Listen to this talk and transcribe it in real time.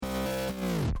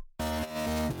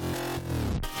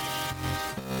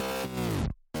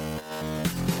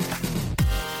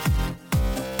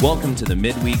Welcome to the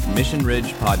Midweek Mission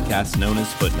Ridge podcast known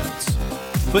as Footnotes.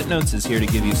 Footnotes is here to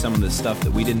give you some of the stuff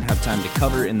that we didn't have time to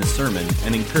cover in the sermon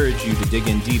and encourage you to dig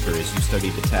in deeper as you study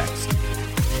the text.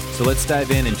 So let's dive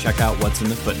in and check out what's in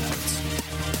the footnotes.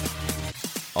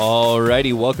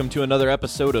 Alrighty, welcome to another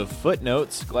episode of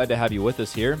Footnotes. Glad to have you with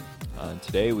us here.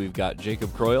 Today we've got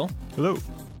Jacob Croyle. Hello.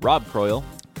 Rob Croyle.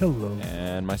 Hello.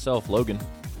 And myself, Logan.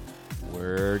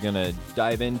 We're going to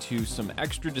dive into some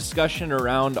extra discussion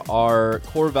around our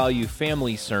core value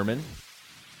family sermon.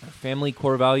 Our family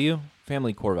core value?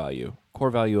 Family core value.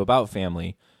 Core value about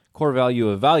family. Core value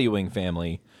of valuing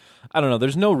family. I don't know.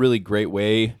 There's no really great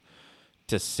way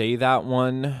to say that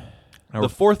one. The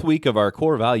fourth week of our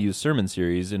core values sermon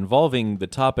series involving the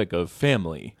topic of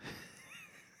family.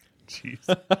 Jeez.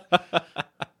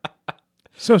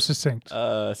 So succinct.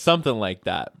 Something like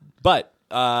that. But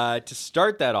to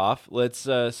start that off, let's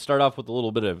start off with a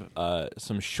little bit of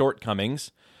some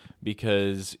shortcomings,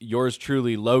 because yours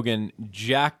truly, Logan,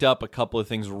 jacked up a couple of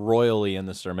things royally in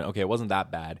the sermon. Okay, it wasn't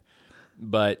that bad,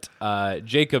 but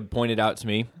Jacob pointed out to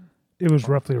me It was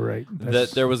roughly right.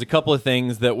 that there was a couple of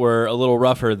things that were a little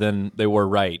rougher than they were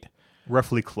right.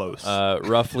 Roughly close.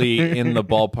 Roughly in the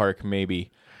ballpark,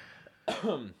 maybe.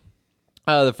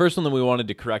 The first one that we wanted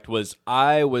to correct was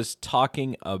I was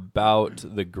talking about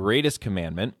the greatest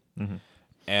commandment,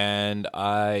 and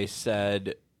I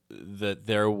said that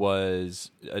there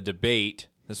was a debate.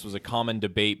 This was a common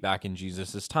debate back in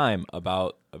Jesus' time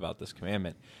about this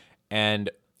commandment. And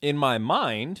in my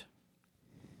mind,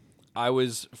 I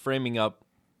was framing up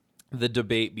the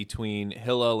debate between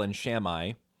Hillel and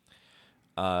Shammai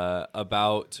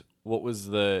about what was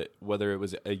whether it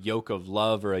was a yoke of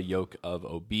love or a yoke of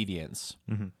obedience,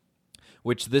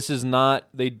 which this is not.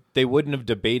 They wouldn't have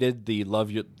debated the love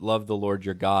the Lord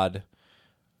your God,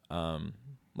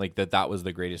 like that was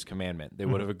the greatest commandment. They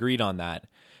would have agreed on that,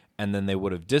 and then they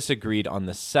would have disagreed on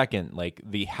the second, like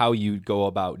the how you go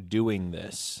about doing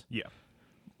this. Yeah.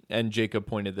 And Jacob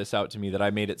pointed this out to me, that I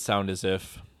made it sound as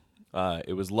if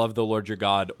it was love the Lord your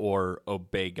God or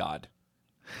obey God,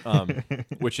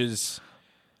 which is.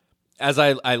 As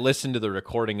I listened to the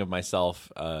recording of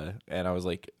myself, and I was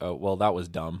like, oh, well, that was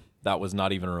dumb. That was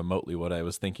not even remotely what I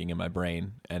was thinking in my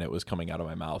brain, and it was coming out of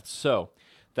my mouth. So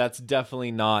that's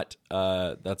definitely not,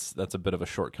 that's a bit of a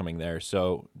shortcoming there.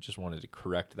 So just wanted to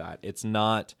correct that. It's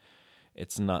not,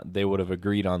 they would have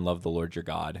agreed on love the Lord your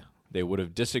God. They would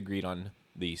have disagreed on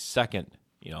the second,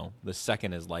 the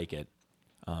second is like it.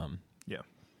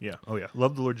 Yeah. Oh, yeah.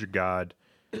 Love the Lord your God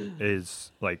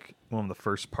is like one of the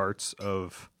first parts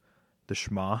of the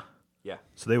Shema. Yeah.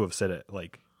 So they would have said it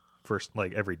first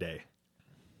every day.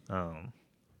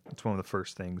 It's one of the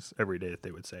first things every day that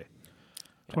they would say.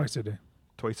 Twice a day.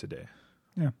 Twice a day.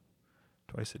 Yeah.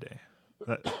 Twice a day.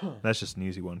 That's just an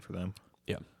easy one for them.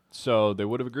 Yeah. So they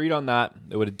would have agreed on that.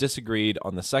 They would have disagreed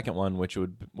on the second one, which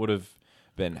would have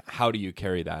been how do you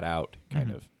carry that out,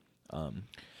 kind of.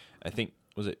 I think,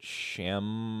 was it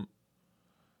Sham?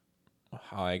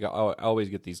 I always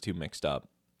get these two mixed up.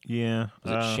 Yeah.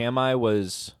 Was it Shammai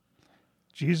was...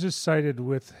 Jesus sided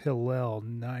with Hillel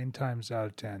 9 times out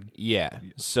of 10. Yeah.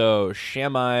 So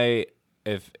Shammai,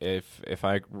 if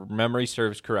my memory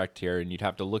serves correct here, and you'd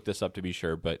have to look this up to be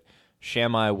sure, but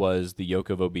Shammai was the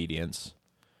yoke of obedience.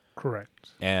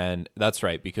 Correct. And that's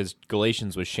right, because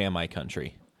Galatians was Shammai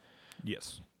country.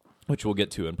 Yes. Which we'll get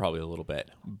to in probably a little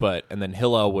bit. And then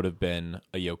Hillel would have been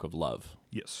a yoke of love.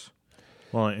 Yes.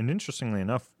 Well, and interestingly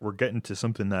enough, we're getting to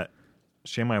something that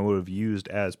Shammai would have used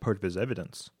as part of his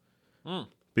evidence.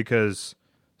 Because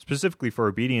specifically for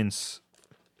obedience,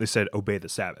 they said, obey the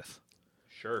Sabbath.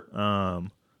 Sure.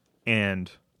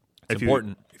 And it's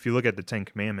important. If you look at the Ten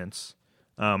Commandments,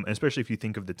 especially if you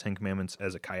think of the Ten Commandments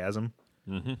as a chiasm,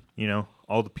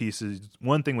 all the pieces,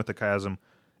 one thing with the chiasm,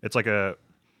 it's like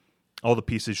all the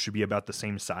pieces should be about the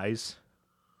same size.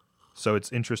 So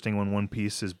it's interesting when one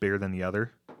piece is bigger than the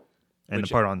other. And the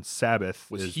part on Sabbath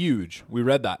was huge. We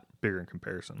read that. Bigger in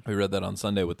comparison. We read that on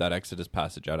Sunday with that Exodus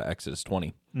passage out of Exodus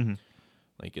 20.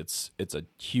 Like it's a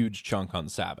huge chunk on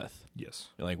Sabbath. Yes.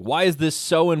 You're like, why is this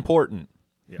so important?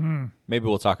 Yeah. Maybe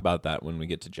we'll talk about that when we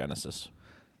get to Genesis.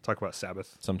 Talk about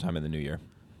Sabbath. Sometime in the new year.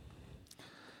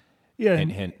 Yeah.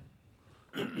 Hint,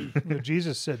 hint.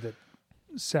 Jesus said that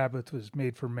Sabbath was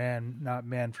made for man, not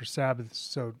man for Sabbath.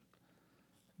 So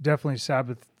definitely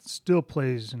Sabbath still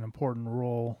plays an important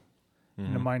role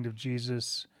in the mind of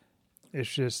Jesus. It's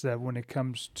just that when it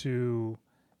comes to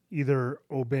either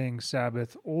obeying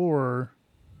Sabbath or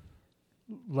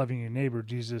loving your neighbor,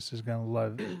 Jesus is going to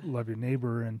love your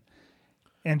neighbor.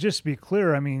 And just to be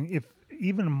clear, I mean, if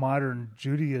even modern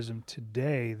Judaism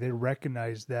today, they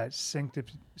recognize that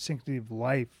sanctity of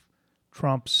life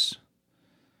trumps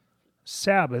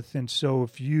Sabbath. And so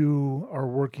if you are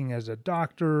working as a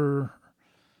doctor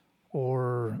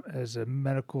or as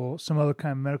some other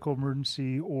kind of medical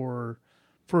emergency, or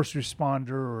first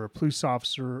responder, or a police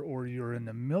officer, or you're in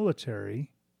the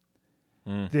military,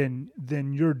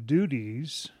 then your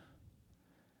duties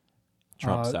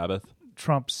Trump Sabbath.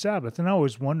 trump Sabbath. And I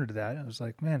always wondered that. I was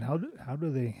like, man, how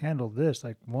do they handle this?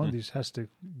 Like, one of these has to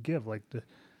give. Like,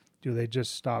 do they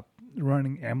just stop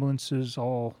running ambulances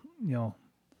all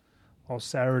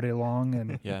Saturday long?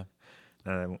 And Yeah.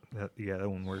 that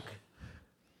won't work.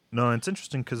 No, it's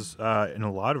interesting because a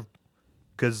lot of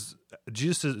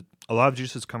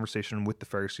Jesus' conversation with the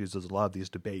Pharisees is a lot of these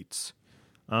debates,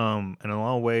 and in a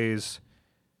lot of ways,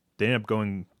 they end up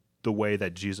going the way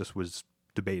that Jesus was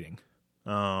debating,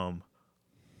 in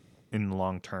the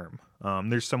long term.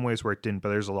 There's some ways where it didn't, but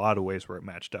there's a lot of ways where it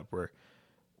matched up. Where,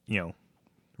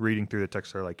 reading through the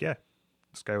text, they're like, yeah,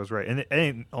 this guy was right, and it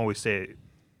didn't always say it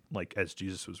like as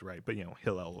Jesus was right, but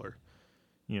Hillel or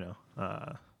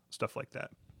stuff like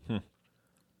that. Well,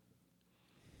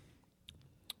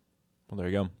 there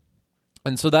you go.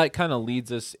 And so that kind of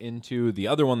leads us into the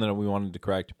other one that we wanted to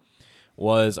correct.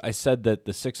 Was I said that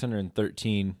the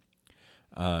 613,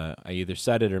 I either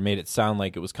said it or made it sound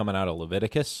like it was coming out of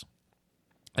Leviticus,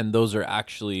 and those are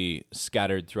actually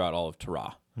scattered throughout all of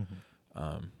Torah.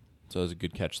 So it was a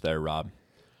good catch there, Rob.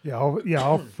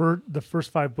 For the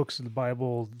first 5 books of the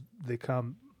Bible, a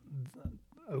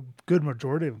good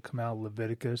majority of them come out of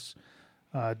Leviticus.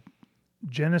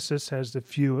 Genesis has the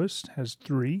fewest, has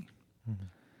 3.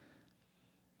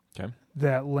 Okay.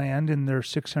 That land in their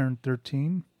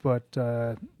 613, but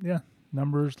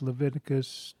Numbers,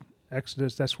 Leviticus,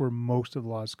 Exodus, that's where most of the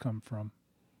laws come from.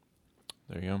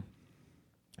 There you go.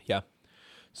 Yeah.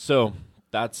 So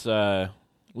that's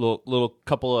little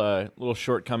couple of little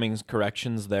shortcomings,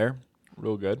 corrections there.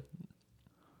 Real good.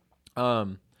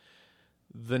 The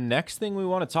next thing we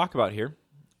want to talk about here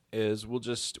is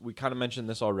we kind of mentioned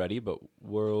this already, but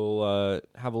we'll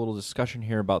have a little discussion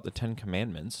here about the 10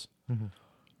 Commandments.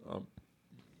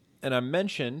 And I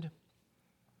mentioned,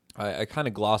 I kind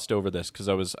of glossed over this because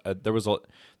there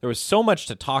was so much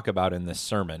to talk about in this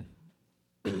sermon,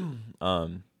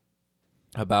 because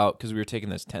we were taking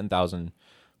this 10,000,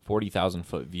 40,000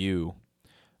 foot view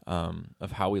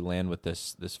of how we land with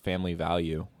this family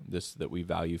value, that we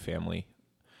value family.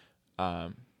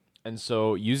 And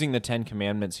so using the 10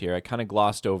 Commandments here, I kind of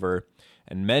glossed over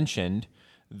and mentioned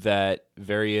that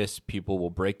various people will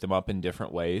break them up in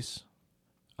different ways.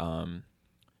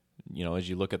 As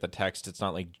you look at the text, it's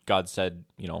not like God said,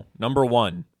 number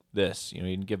 1, this. He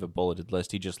didn't give a bulleted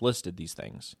list. He just listed these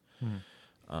things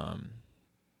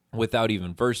without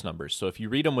even verse numbers. So if you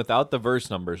read them without the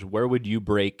verse numbers, where would you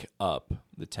break up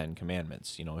the 10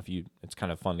 Commandments? It's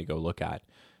kind of fun to go look at.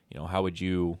 How would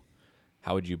you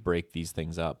break these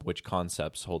things up? Which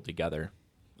concepts hold together,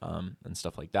 and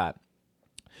stuff like that.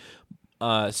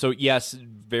 So yes,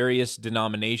 various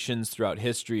denominations throughout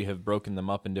history have broken them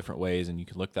up in different ways, and you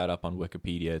can look that up on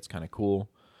Wikipedia. It's kind of cool.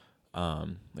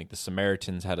 Like the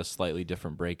Samaritans had a slightly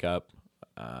different breakup.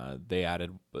 They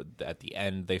added, at the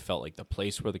end, they felt like the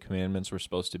place where the commandments were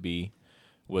supposed to be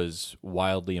was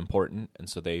wildly important, and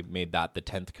so they made that the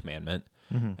 10th commandment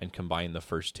and combined the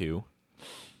first 2.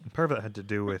 Part of it had to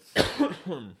do with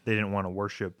they didn't want to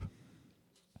worship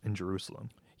in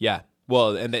Jerusalem. Yeah.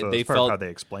 Well, and So they that's part felt of how they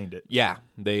explained it. Yeah,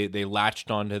 they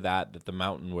latched onto that the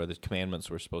mountain where the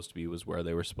commandments were supposed to be was where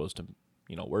they were supposed to,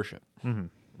 worship. Even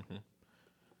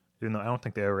though I don't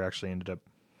think they ever actually ended up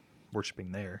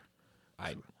worshiping there.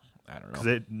 I don't know.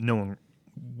 Because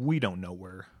we don't know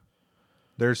where.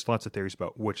 There's lots of theories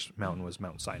about which mountain was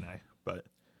Mount Sinai, but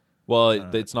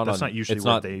it's not. That's not usually it's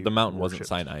where not. they The mountain wasn't worshipped.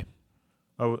 Sinai.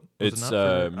 Oh, was It's it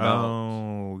not Mount.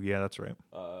 Oh, yeah, that's right.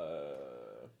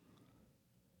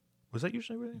 Was that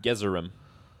usually where? Gezerim,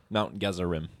 Mount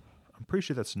Gezerim. I'm pretty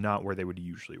sure that's not where they would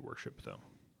usually worship, though.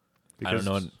 I don't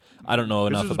know. I don't know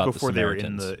This enough was about before the they were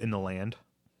Samaritans. in the land.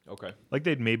 Okay. Like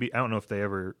they'd maybe. I don't know if they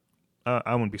ever.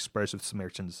 I wouldn't be surprised if the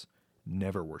Samaritans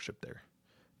never worshipped there,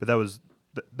 but that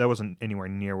wasn't anywhere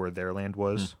near where their land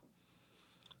was.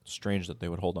 Strange that they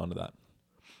would hold on to that.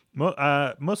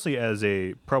 Mostly as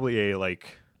probably a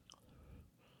like.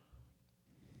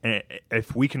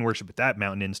 If we can worship at that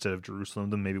mountain instead of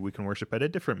Jerusalem, then maybe we can worship at a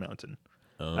different mountain.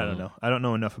 I don't know. I don't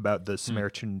know enough about the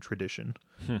Samaritan tradition.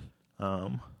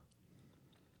 Going.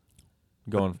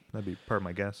 That'd be part of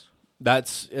my guess.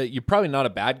 That's you're probably not a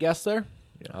bad guess there.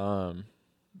 Yeah.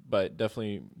 But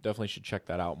definitely should check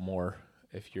that out more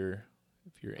if you're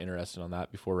interested on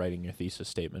that before writing your thesis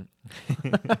statement.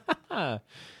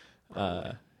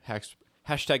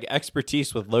 Hashtag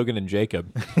expertise with Logan and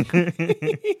Jacob.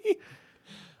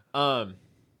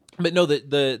 But no,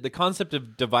 the concept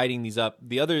of dividing these up,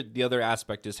 the other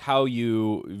aspect is how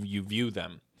you view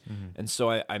them. Mm-hmm. And so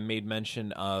I made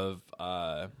mention of,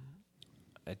 I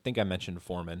think I mentioned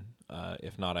Foreman.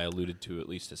 If not, I alluded to at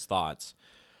least his thoughts.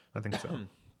 I think so.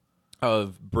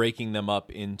 Of breaking them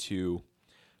up into,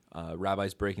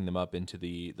 rabbis breaking them up into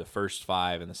the first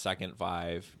five and the second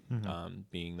five,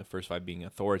 being the first five being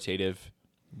authoritative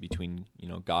between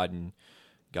God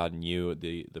and you,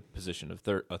 the position of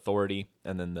authority,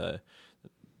 and then the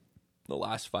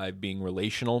last five being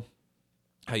relational,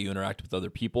 how you interact with other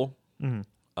people. Mm-hmm.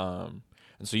 And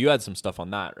so you had some stuff on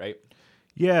that, right?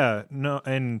 Yeah, no,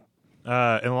 and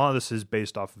a lot of this is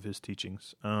based off of his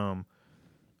teachings,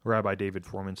 Rabbi David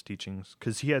Foreman's teachings,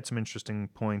 because he had some interesting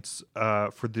points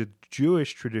for the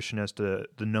Jewish tradition as to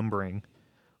the numbering.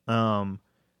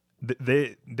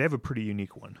 They have a pretty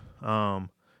unique one.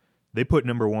 They put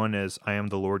number 1 as "I am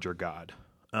the Lord your God,"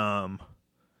 and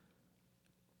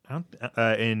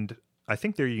I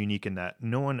think they're unique in that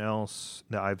no one else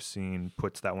that I've seen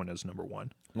puts that one as number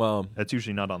 1. Well, that's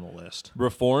usually not on the list.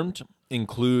 Reformed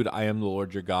include "I am the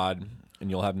Lord your God," and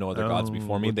you'll have no other gods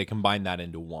before me. They combine that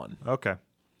into one. Okay,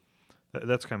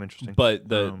 that's kind of interesting. But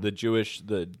the Jewish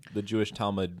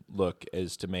Talmud look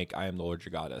is to make "I am the Lord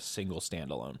your God" a single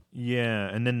standalone. Yeah,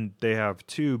 and then they have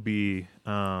 2 be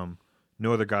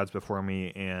no other gods before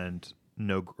me and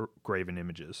no graven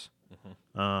images.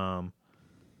 Mm-hmm.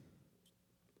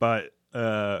 But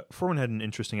Foreman had an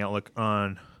interesting outlook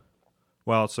on,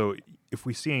 well, so if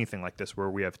we see anything like this where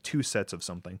we have 2 sets of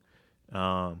something,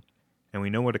 and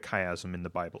we know what a chiasm in the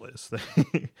Bible is,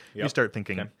 you start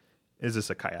thinking, is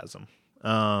this a chiasm?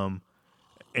 And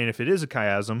if it is a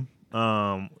chiasm,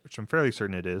 which I'm fairly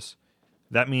certain it is,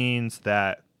 that means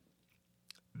that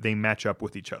they match up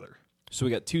with each other. So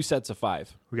we got 2 sets of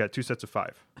 5. We got 2 sets of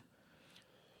 5.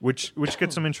 Which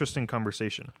gets some interesting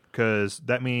conversation, because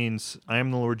that means "I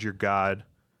am the Lord your God"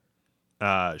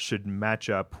 should match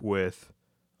up with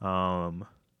 "you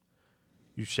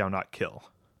shall not kill."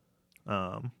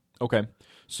 Okay,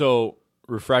 so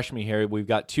refresh me here. We've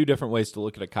got 2 different ways to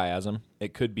look at a chiasm.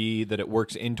 It could be that it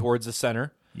works in towards the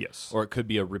center, yes, or it could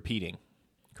be a repeating.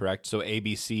 Correct. So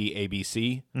ABC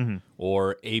ABC, mm-hmm.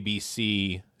 or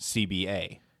ABC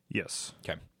CBA. Yes.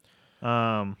 Okay.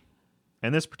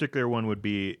 And this particular one would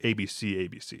be ABC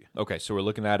ABC. Okay, so we're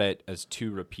looking at it as 2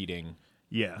 repeating.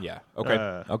 Yeah. Yeah.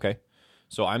 Okay. Okay.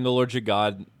 So "I'm the Lord your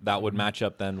God," that would match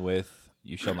up then with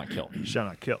 "You shall not kill." You shall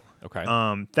not kill. Okay.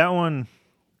 That one,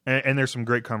 and there's some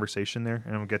great conversation there,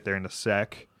 and we'll get there in a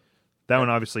sec. That one,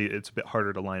 obviously, it's a bit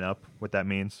harder to line up what that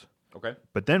means. Okay.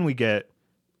 But then we get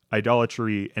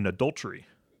idolatry and adultery.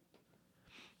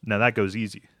 Now that goes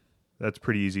easy. That's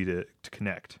pretty easy to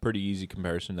connect. Pretty easy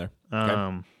comparison there.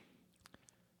 And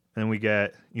then we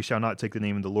get "You shall not take the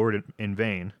name of the Lord in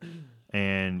vain,"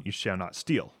 and "You shall not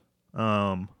steal."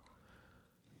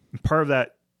 Part of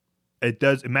that,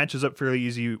 it matches up fairly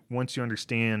easy once you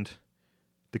understand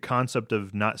the concept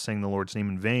of not saying the Lord's name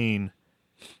in vain.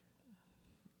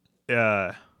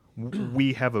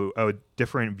 We have a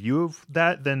different view of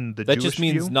that than the Jewish view. That just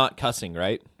means not cussing,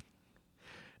 right?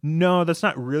 No, that's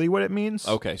not really what it means.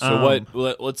 Okay, so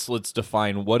let's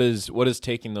define what is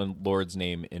taking the Lord's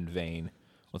name in vain.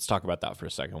 Let's talk about that for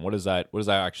a second. What does that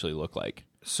actually look like?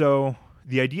 So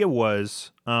the idea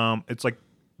was, it's like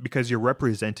because you're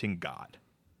representing God.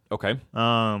 Okay.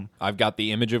 I've got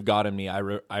the image of God in me.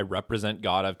 I represent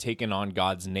God. I've taken on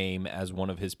God's name as one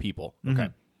of His people. Okay.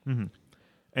 Mm-hmm. Mm-hmm.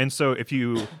 And so if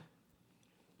you,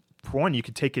 for one, you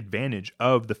could take advantage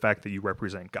of the fact that you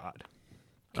represent God.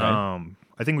 Okay.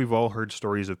 I think we've all heard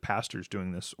stories of pastors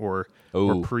doing this, or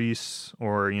priests,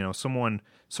 or someone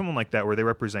like that, where they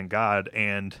represent God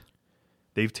and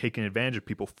they've taken advantage of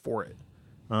people for it.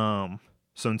 So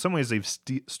in some ways, they've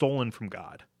stolen from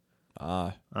God.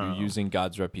 You're using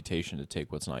God's reputation to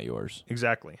take what's not yours.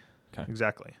 Exactly. Okay.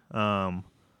 Exactly. And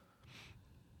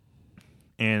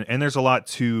there's a lot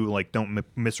to don't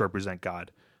misrepresent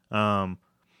God.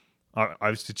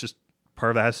 Obviously, just part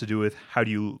of that has to do with how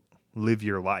do you live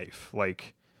your life,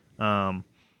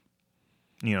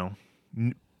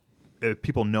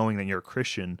 people knowing that you're a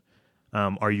Christian,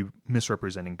 are you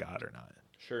misrepresenting God or not?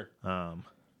 Sure.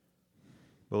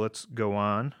 But let's go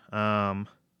on.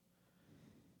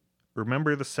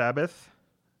 Remember the Sabbath,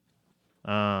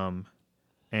 and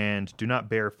do not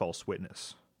bear false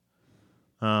witness.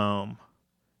 And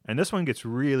this one gets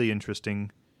really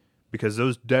interesting, because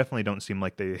those definitely don't seem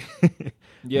like they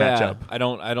match up. I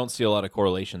don't see a lot of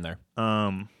correlation there.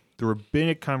 The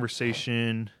rabbinic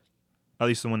conversation, at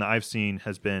least the one that I've seen,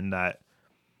 has been that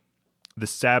the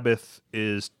Sabbath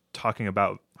is talking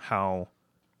about how,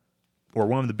 or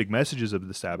one of the big messages of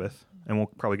the Sabbath, and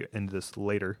we'll probably get into this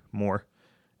later more,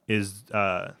 is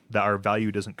that our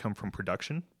value doesn't come from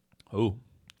production. Oh,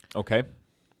 okay.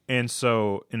 And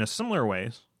so, in a similar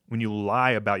way, when you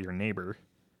lie about your neighbor,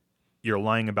 you're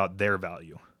lying about their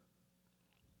value.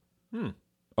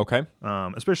 Okay.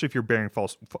 Especially if you're bearing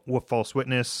false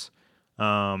witness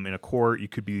in a court, you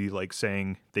could be like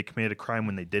saying they committed a crime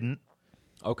when they didn't.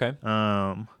 Okay.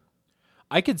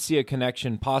 I could see a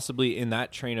connection possibly in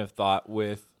that train of thought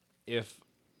with if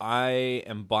I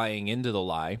am buying into the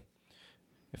lie,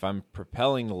 if I'm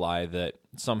propelling the lie that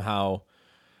somehow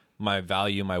my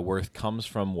value, my worth comes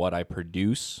from what I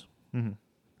produce,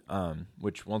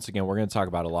 which once again, we're going to talk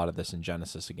about a lot of this in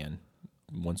Genesis again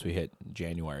once we hit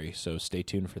January, so stay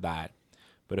tuned for that.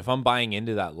 But if I'm buying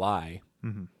into that lie,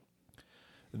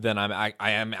 then I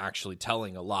am actually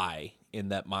telling a lie in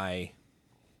that my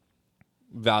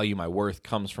value, my worth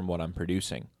comes from what I'm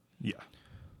producing. Yeah.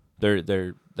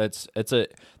 That's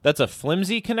a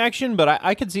flimsy connection, but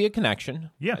I could see a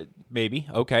connection. Yeah. Maybe.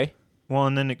 Okay. Well,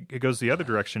 and then it goes the other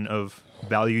direction of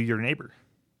value your neighbor.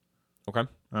 Okay.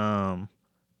 And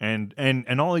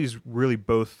all these really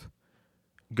both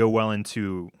go well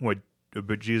into what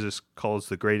Jesus calls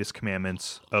the greatest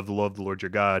commandments of the love of the Lord your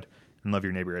God and love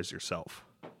your neighbor as yourself.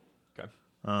 Okay.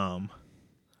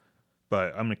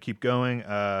 But I'm going to keep going.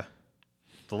 The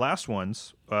last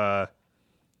ones,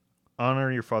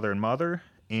 honor your father and mother,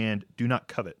 and do not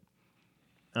covet.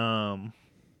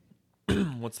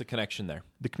 What's the connection there?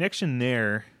 The connection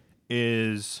there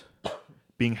is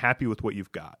being happy with what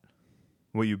you've got,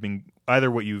 what you've been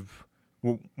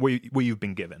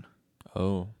given.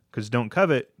 Oh, Because don't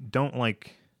covet, don't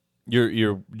like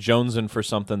you're jonesing for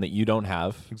something that you don't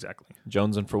have. exactly.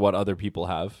 Jonesing for what other people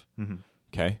have. Mm-hmm.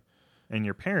 Okay. And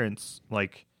your parents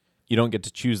like You don't get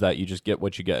to choose that. You just get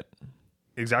what you get.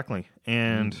 exactly,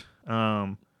 and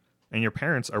your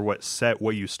parents are what set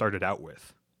what you started out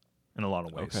with, in a lot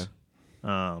of ways.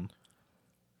 Okay.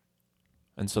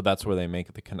 And so that's where they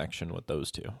make the connection with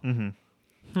those two.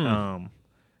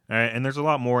 All right, and there's a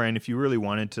lot more. And if you really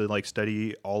wanted to like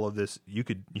study all of this, you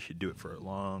should do it for a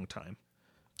long time.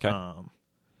 Okay.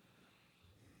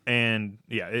 And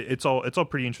yeah, it's all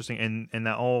pretty interesting, and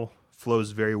that all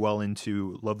flows very well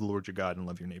into love the Lord your God and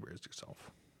love your neighbor as yourself.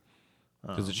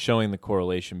 Because it's showing the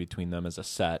correlation between them as a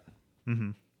set.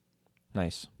 Mm-hmm.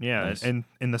 Nice. Yeah, Nice. and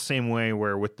in the same way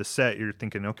where with the set, you're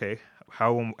thinking, okay,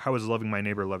 how is loving my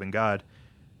neighbor loving God?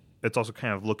 It's also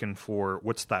kind of looking for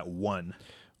what's that one.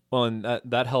 Well, and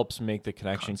that helps make the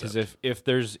connection, because if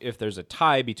there's a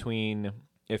tie between,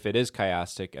 if it is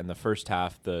chiastic and the first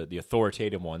half, the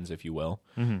authoritative ones, if you will,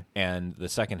 and the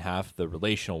second half, the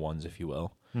relational ones, if you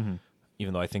will,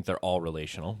 even though I think they're all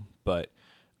relational, but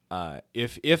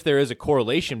if there is a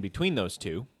correlation between those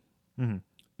two,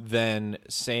 then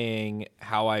saying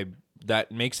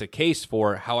that makes a case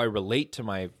for how I relate to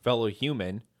my fellow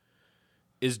human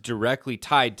is directly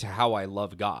tied to how I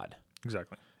love God.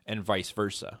 Exactly. And vice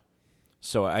versa.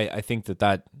 So I think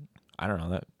that I don't know,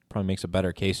 that probably makes an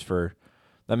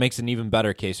even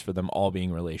better case for them all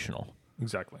being relational.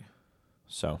 Exactly.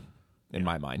 So, in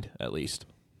my mind, at least.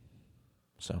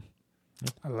 So,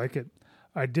 I like it.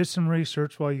 I did some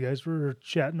research while you guys were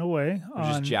chatting away we're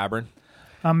just jabbering.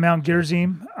 on Mount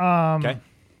Gerizim. Okay.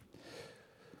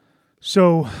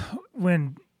 So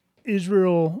when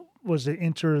Israel was to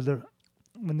enter the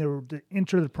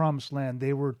promised land,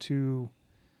 they were to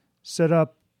set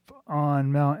up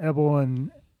on Mount Ebal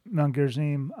and Mount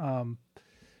Gerizim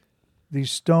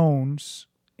these stones,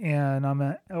 and on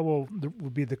Mount Ebal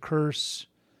would be the curse,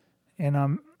 and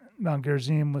on Mount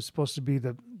Gerizim was supposed to be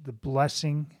the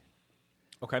blessing.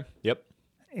 Okay. Yep.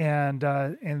 And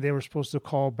they were supposed to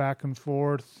call back and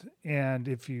forth, and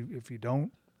if you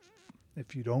don't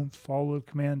follow the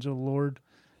commands of the Lord,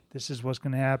 this is what's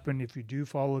going to happen. If you do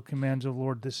follow the commands of the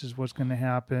Lord, this is what's going to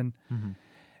happen.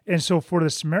 And so for the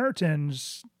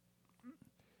Samaritans,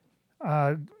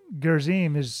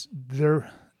 Gerizim is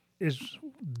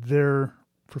their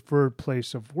preferred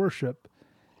place of worship.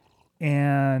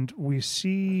 And we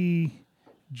see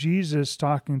Jesus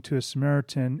talking to a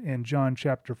Samaritan in John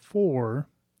chapter 4.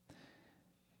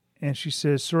 And she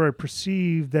says, "Sir, I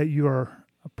perceive that you are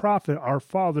a prophet. Our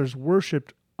fathers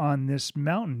worshipped on this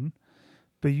mountain,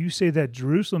 but you say that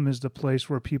Jerusalem is the place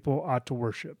where people ought to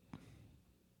worship."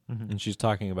 And she's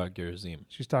talking about Gerizim.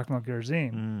 She's talking about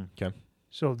Gerizim. Okay.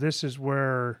 So this is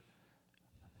where,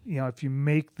 if you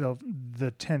make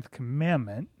the 10th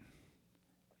commandment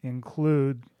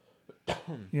include,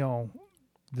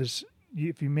 this,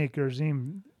 if you make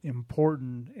Gerizim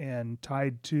important and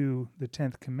tied to the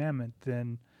 10th commandment,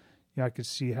 then I could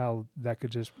see how that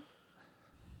could just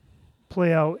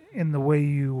play out in the way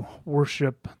you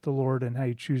worship the Lord and how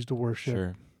you choose to worship.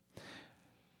 Sure.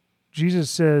 Jesus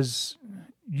says,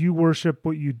 you worship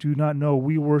what you do not know.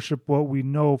 We worship what we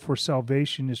know, for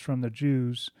salvation is from the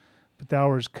Jews. But the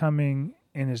hour is coming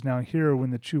and is now here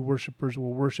when the true worshipers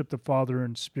will worship the Father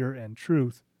in spirit and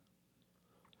truth.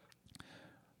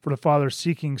 For the Father is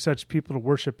seeking such people to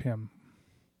worship him.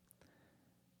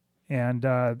 And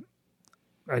I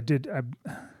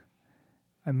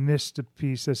missed a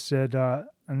piece that said,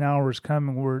 an hour is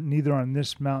coming where neither on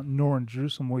this mountain nor in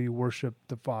Jerusalem will you worship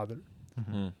the Father.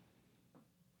 Mm-hmm.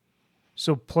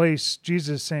 So place,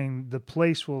 Jesus is saying the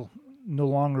place will no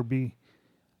longer be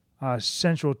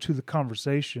central to the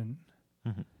conversation.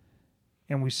 Mm-hmm.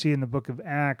 And we see in the book of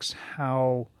Acts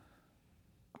how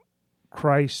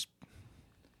Christ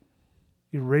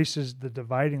erases the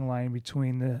dividing line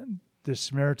between the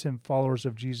Samaritan followers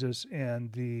of Jesus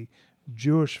and the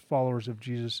Jewish followers of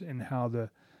Jesus, and how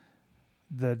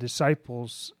the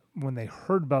disciples, when they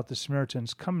heard about the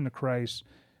Samaritans coming to Christ,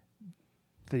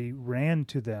 they ran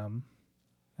to them,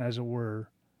 as it were,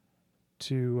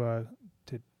 to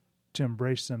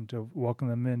embrace them, to welcome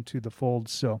them into the fold.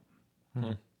 So,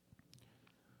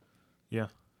 yeah.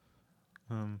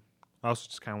 I also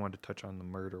just kind of wanted to touch on the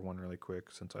murder one really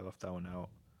quick since I left that one out.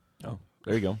 Oh,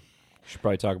 there you go. Should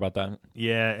probably talk about that.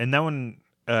 Yeah, and that one,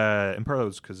 in part, that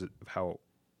was because of how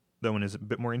that one is a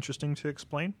bit more interesting to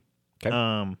explain.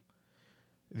 Okay.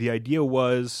 The idea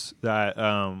was that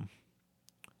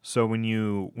so when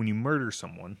you murder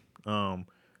someone,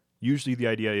 usually the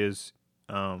idea is,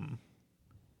 for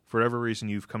whatever reason,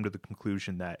 you've come to the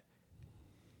conclusion that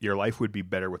your life would be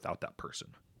better without that person,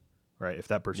 right? If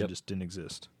that person just didn't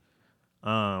exist.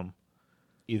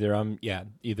 Either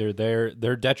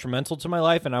they're detrimental to my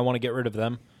life and I want to get rid of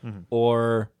them,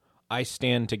 or I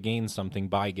stand to gain something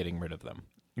by getting rid of them.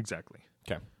 Exactly.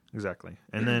 Okay. Exactly.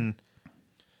 And then,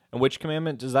 And which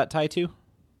commandment does that tie to?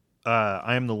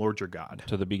 I am the Lord your God.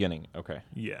 To the beginning. Okay.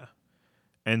 Yeah.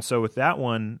 And so with that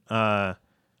one,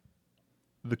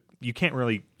 you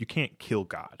can't kill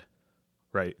God,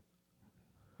 right?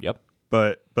 Yep.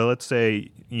 But let's say,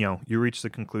 you reach the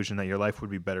conclusion that your life would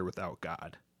be better without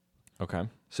God. Okay.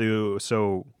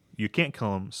 So you can't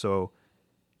kill him, so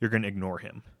you're going to ignore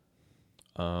him.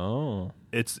 Oh.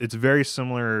 It's very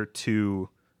similar to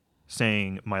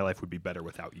saying my life would be better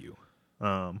without you.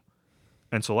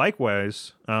 And so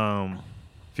likewise,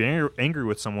 if you're angry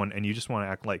with someone and you just want to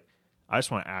act like, I just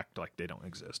want to act like they don't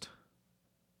exist.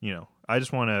 I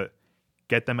just want to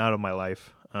get them out of my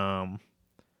life. I'm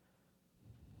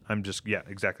going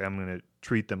to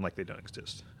treat them like they don't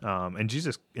exist. And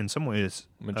Jesus, in some ways,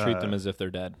 I'm going to treat them as if they're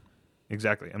dead.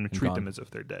 Exactly. I'm going to treat them as if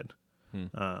they're dead.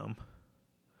 And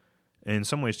in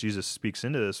some ways, Jesus speaks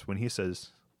into this when he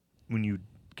says, when you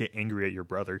get angry at your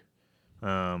brother,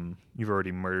 you've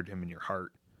already murdered him in your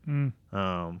heart.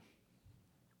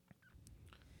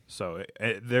 So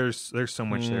there's so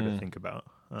much there to think about.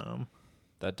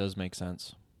 That does make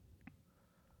sense.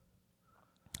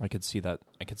 I could see that.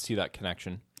 I could see that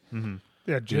connection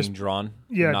yeah, being drawn.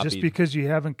 Because you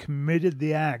haven't committed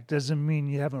the act doesn't mean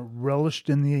you haven't relished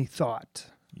in the thought.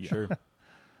 Yeah. Sure.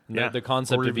 Yeah. The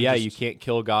concept of you can't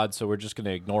kill God, so we're just going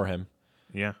to ignore him.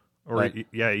 Yeah. Or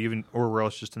or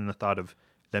else just in the thought of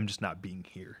them just not being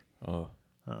here. Oh.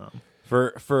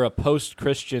 For a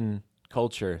post-Christian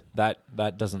culture, that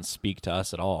doesn't speak to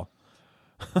us at all.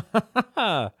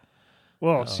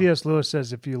 Well, C.S. Lewis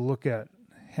says if you look at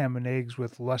ham and eggs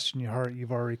with lust in your heart,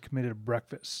 you've already committed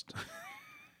breakfast.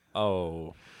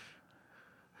 Oh.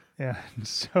 Yeah,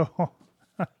 so...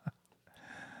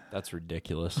 That's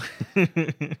ridiculous.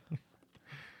 I'm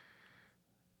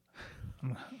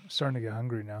starting to get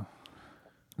hungry now.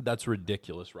 That's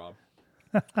ridiculous, Rob.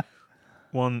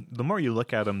 Well, and the more you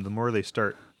look at them, the more they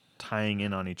start tying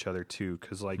in on each other too.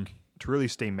 Because to really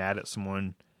stay mad at someone,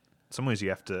 in some ways you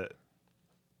have to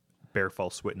bear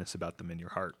false witness about them in your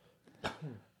heart.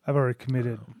 I've already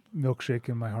committed milkshake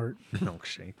in my heart.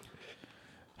 Milkshake.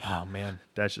 Oh, man.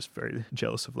 Dad's just very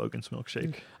jealous of Logan's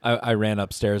milkshake. I ran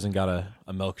upstairs and got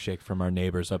a milkshake from our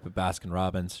neighbors up at Baskin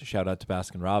Robbins. Shout out to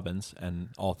Baskin Robbins and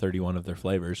all 31 of their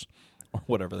flavors, or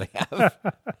whatever they have.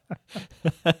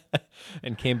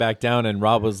 And came back down, and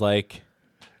Rob was like,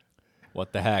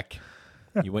 what the heck?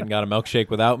 You went and got a milkshake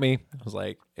without me? I was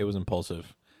like, it was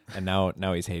impulsive. And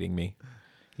now he's hating me.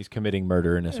 He's committing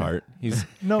murder in his heart. He's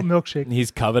No milkshake.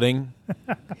 He's coveting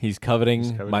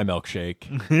my milkshake.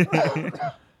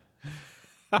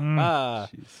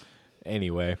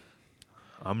 Anyway,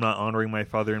 I'm not honoring my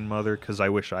father and mother because I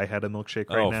wish I had a milkshake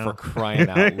right now. For crying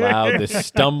out loud, this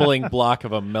stumbling block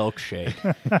of a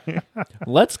milkshake.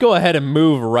 Let's go ahead and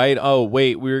move right. Oh,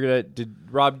 wait, we were going to...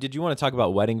 Rob, did you want to talk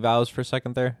about wedding vows for a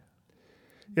second there?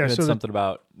 Yeah, You had so something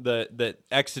about the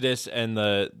Exodus and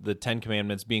the Ten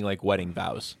Commandments being like wedding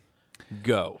vows.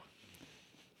 Go.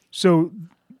 So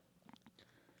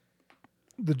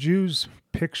the Jews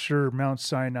picture Mount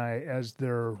Sinai as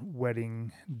their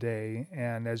wedding day,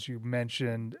 and as you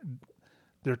mentioned,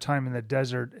 their time in the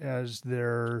desert as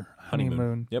their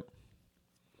honeymoon. Yep.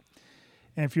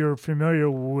 And if you're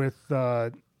familiar with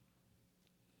the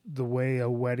way a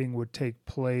wedding would take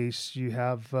place, you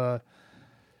have a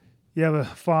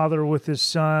father with his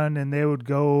son, and they would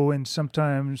go, and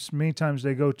many times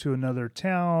they go to another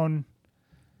town,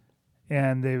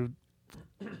 and they would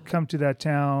come to that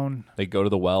town. They go to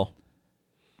the well.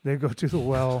 They go to the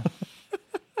well.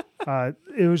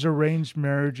 It was arranged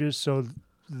marriages, so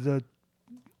the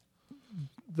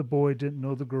boy didn't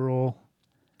know the girl.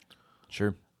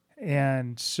 Sure.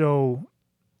 And so,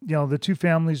 the two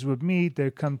families would meet.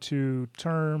 They'd come to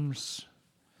terms.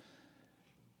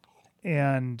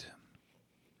 And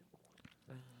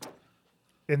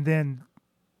then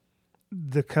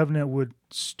the covenant would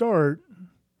start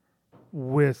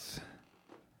with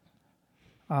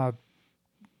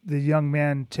the young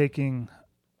man taking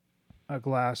a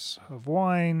glass of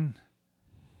wine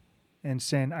and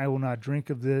saying, "I will not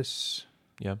drink of this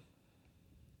Yeah.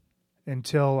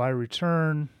 until I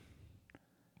return."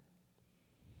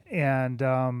 And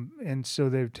so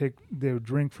they would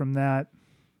drink from that.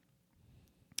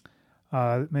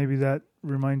 Maybe that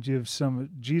reminds you of some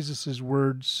of Jesus's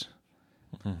words.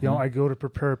 Mm-hmm. I go to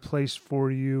prepare a place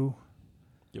for you.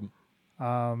 Yep.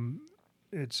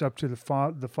 It's up to the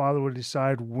father will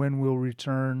decide when we'll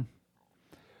return.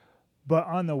 But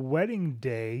on the wedding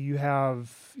day, you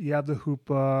have the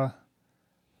huppah,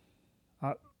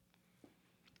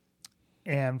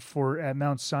 and at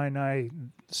Mount Sinai,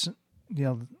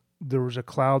 there was a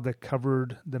cloud that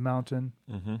covered the mountain,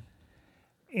 Mm-hmm.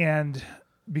 and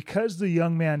because the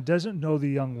young man doesn't know the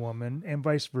young woman, and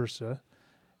vice versa,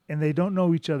 and they don't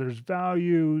know each other's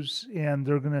values, and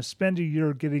they're going to spend a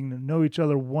year getting to know each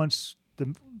other once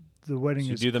the wedding So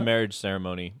you is do the marriage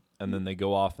ceremony, and then they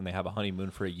go off and they have a honeymoon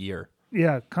for a year.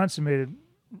 Yeah, consummated.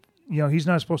 He's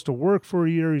not supposed to work for a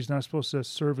year. He's not supposed to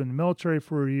serve in the military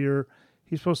for a year.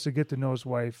 He's supposed to get to know his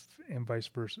wife and vice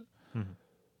versa. Mm-hmm.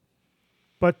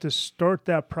 But to start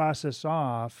that process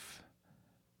off,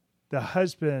 the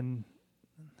husband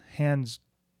hands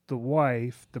the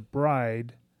wife, the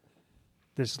bride,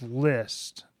 this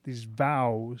list, these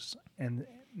vows, and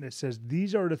it says,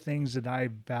 these are the things that I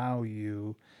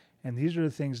value, and these are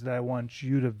the things that I want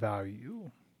you to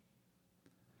value.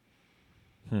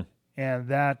 And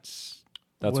that's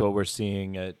what we're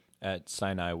seeing at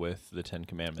Sinai with the Ten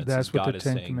Commandments. That's what God the is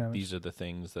Ten saying, Commandments. these are the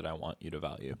things that I want you to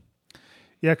value.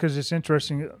 Yeah, because it's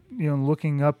interesting,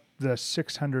 looking up the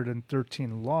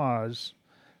 613 laws,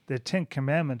 the 10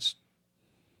 Commandments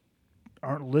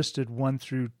aren't listed 1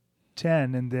 through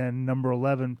 10, and then number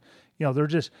 11,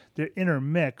 they're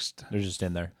intermixed. They're just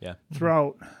in there, yeah.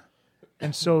 Throughout.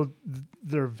 And so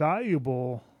they're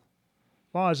valuable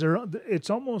laws. It's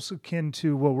almost akin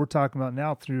to what we're talking about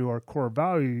now through our core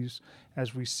values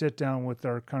as we sit down with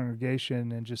our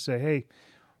congregation and just say, hey,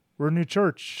 we're a new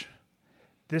church.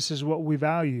 This is what we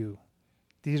value.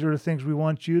 These are the things we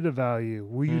want you to value.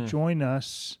 Will you join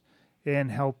us in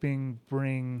helping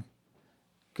bring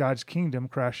God's kingdom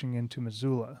crashing into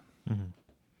Missoula? Mm-hmm.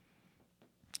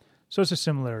 So it's a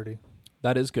similarity.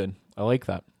 That is good. I like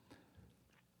that.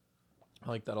 I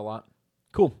like that a lot.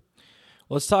 Cool.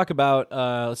 Let's talk about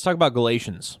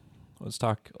Galatians. Let's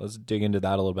dig into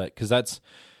that a little bit, because that's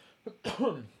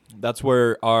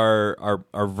where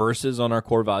our verses on our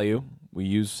core value we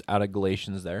use out of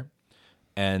Galatians there,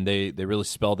 and they really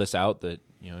spell this out that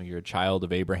you're a child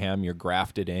of Abraham, you're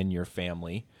grafted in your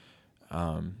family,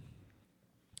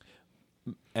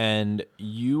 and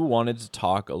you wanted to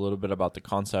talk a little bit about the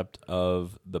concept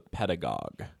of the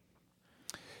pedagogue.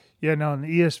 Yeah, now in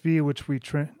the ESV, which we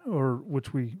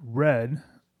read,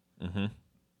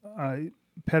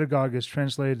 pedagogue is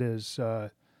translated as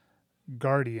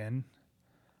guardian.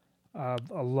 A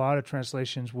lot of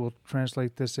translations will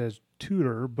translate this as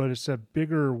tutor, but it's a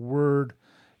bigger word.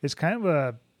 It's kind of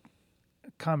a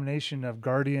combination of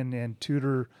guardian and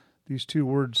tutor. These two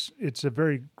words, it's a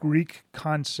very Greek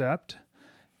concept.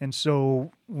 And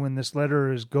so when this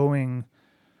letter is going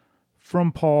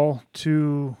from Paul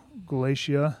to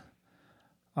Galatia,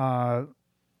 the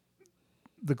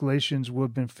Galatians would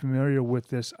have been familiar with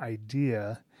this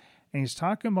idea. And he's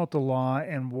talking about the law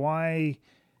and why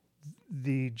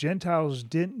the Gentiles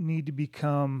didn't need to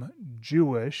become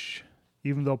Jewish,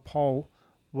 even though Paul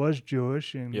was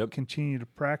Jewish and Yep. continued to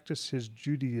practice his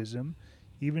Judaism.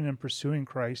 Even in pursuing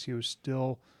Christ, he was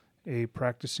still a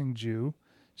practicing Jew,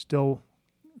 still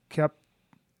kept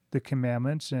the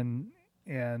commandments and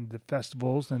the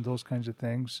festivals and those kinds of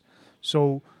things.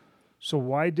 So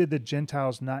why did the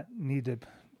Gentiles not need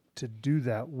to do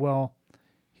that? Well,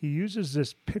 he uses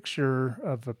this picture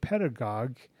of a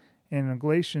pedagogue, and in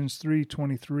Galatians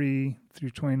 3:23 through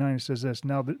 29, it says this: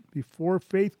 "Now that before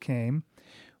faith came,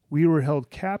 we were held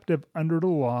captive under the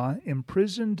law,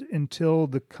 imprisoned until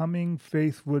the coming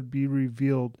faith would be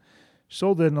revealed.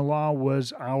 So then the law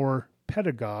was our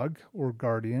pedagogue or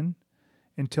guardian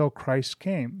until Christ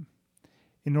came,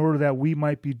 in order that we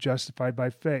might be justified by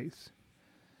faith."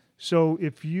 So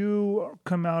if you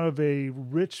come out of a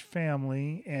rich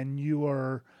family and you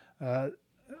are a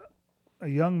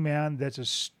young man that's a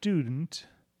student,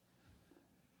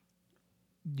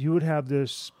 you would have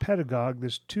this pedagogue,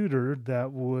 this tutor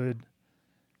that would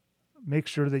make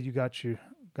sure that you got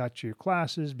your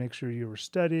classes, make sure you were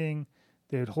studying.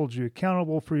 They would hold you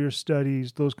accountable for your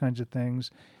studies, those kinds of things.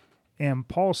 And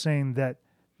Paul's saying that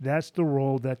that's the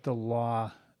role that the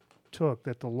law took,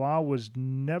 that the law was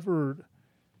never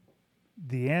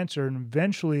the answer. And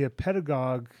eventually a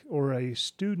pedagogue or a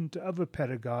student of a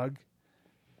pedagogue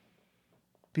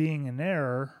being in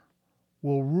error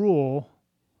will rule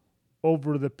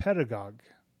over the pedagogue.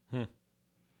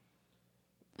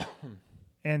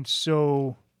 And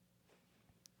so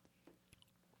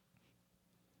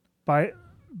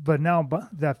but now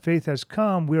that faith has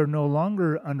come, we are no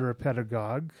longer under a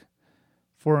pedagogue,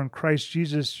 for in Christ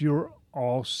Jesus you're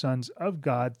all sons of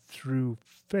God through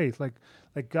faith. Like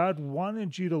God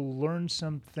wanted you to learn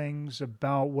some things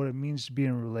about what it means to be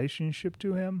in a relationship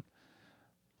to him,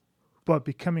 but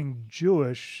becoming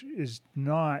Jewish is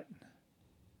not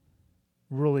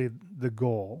really the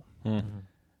goal. Mm-hmm.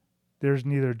 There's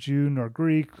neither Jew nor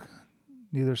Greek,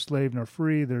 neither slave nor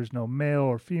free. There's no male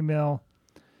or female,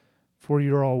 for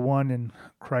you're all one in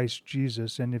Christ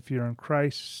Jesus. And if you're in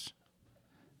Christ,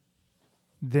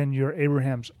 then you're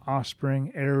Abraham's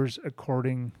offspring, heirs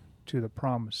according to the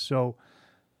promise. So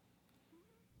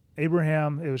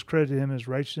Abraham, it was credited to him as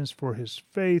righteousness for his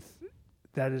faith.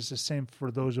 That is the same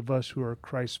for those of us who are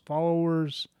Christ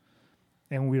followers,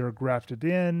 and we are grafted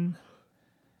in.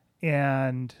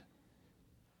 And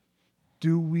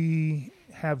do we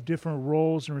have different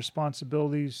roles and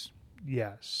responsibilities?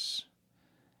 Yes.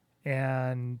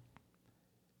 And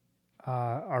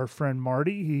our friend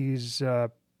Marty, he's a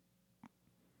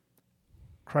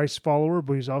Christ follower,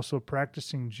 but he's also a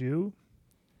practicing Jew.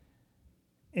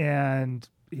 And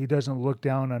he doesn't look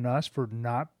down on us for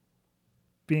not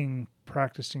being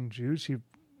practicing Jews.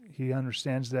 He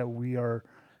understands that we are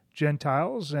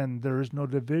Gentiles and there is no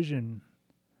division,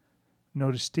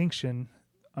 no distinction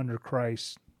under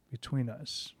Christ between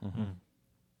us. Mm-hmm.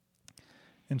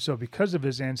 And so because of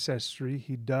his ancestry,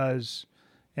 he does,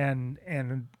 and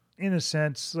in a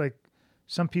sense, like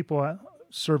some people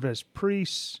serve as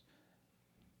priests,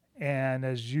 and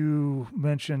as you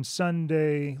mentioned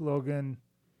Sunday, Logan,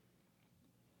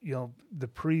 you know, the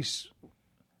priests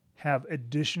have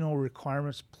additional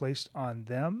requirements placed on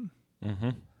them.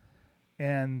 Mm-hmm.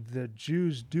 And the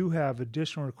Jews do have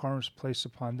additional requirements placed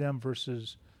upon them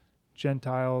versus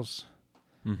Gentiles.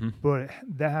 Mm-hmm. But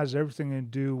that has everything to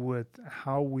do with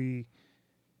how we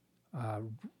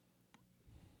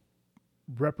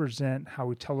represent, how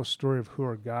we tell a story of who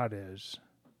our God is.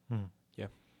 Yeah.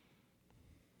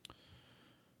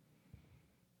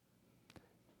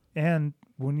 And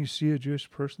when you see a Jewish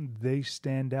person, they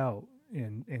stand out.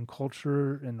 In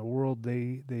culture, in the world,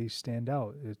 they stand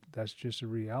out. That's just a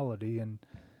reality.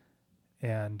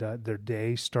 And their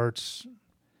day starts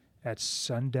at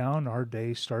sundown. Our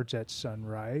day starts at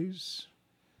sunrise.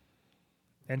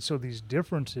 And so these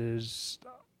differences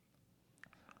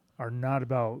are not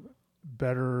about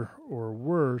better or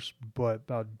worse, but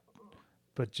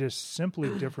just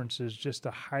simply differences just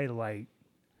to highlight.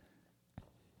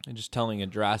 And just telling a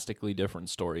drastically different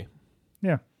story.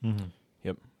 Yeah. Mm-hmm.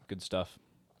 Yep. Good stuff.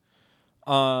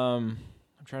 I'm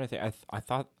trying to think. I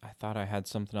thought I had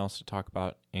something else to talk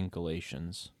about in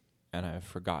Galatians, and I've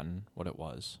forgotten what it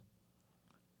was.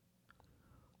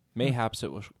 Mayhaps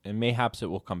it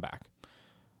will come back.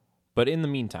 But in the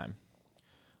meantime,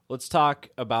 let's talk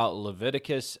about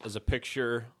Leviticus as a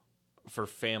picture for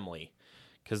family,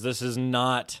 because this is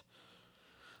not.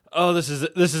 Oh, this is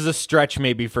a stretch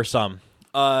maybe for some.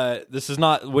 This is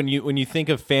not when you think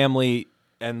of family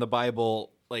and the Bible.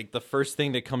 Like, the first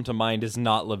thing to come to mind is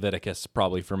not Leviticus,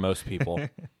 probably for most people.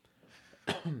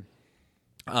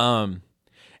 And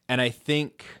And I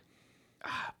think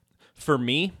for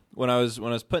me, when I was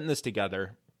putting this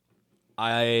together,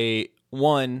 I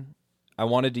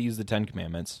wanted to use the Ten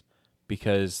Commandments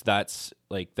because that's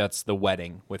the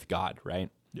wedding with God, right?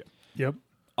 Yeah. Yep.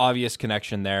 Obvious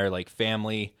connection there, like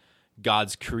family.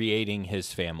 God's creating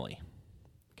his family.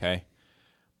 Okay?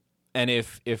 And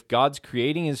if God's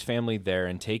creating his family there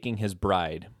and taking his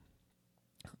bride,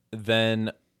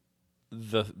 then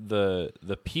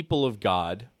the people of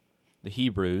God, the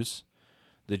Hebrews,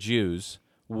 the Jews,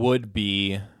 would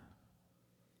be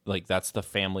like, that's the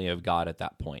family of God at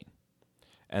that point.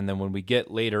 And then when we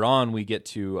get later on, we get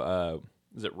to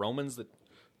is it Romans that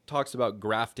talks about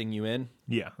grafting you in?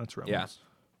 Yeah, that's right. Yeah.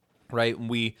 Right?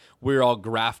 We're all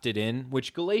grafted in,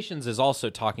 which Galatians is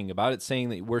also talking about. It's saying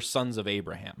that we're sons of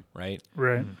Abraham, right?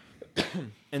 Right.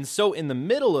 And so in the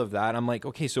middle of that, I'm like,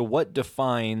 okay, so what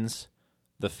defines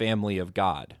the family of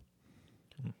God?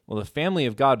 Well, the family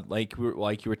of God, like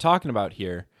you were talking about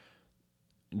here,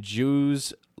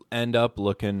 Jews end up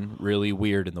looking really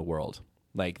weird in the world.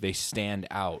 Like, they stand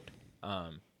out.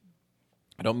 I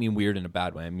don't mean weird in a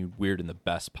bad way. I mean weird in the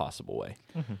best possible way.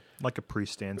 Like a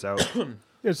priest stands out.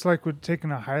 It's like with taking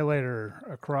a highlighter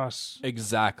across.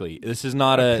 Exactly. This is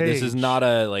not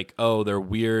a like, oh, they're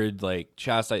weird, like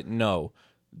chastise. No,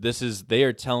 they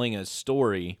are telling a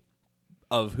story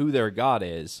of who their God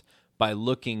is by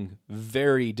looking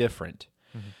very different.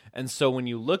 And so when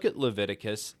you look at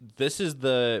Leviticus, this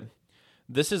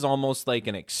is almost like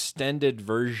an extended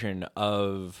version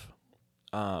of,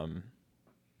 we'll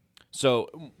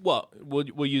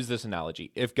use this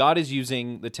analogy. If God is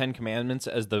using the Ten Commandments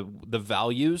as the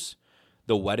values,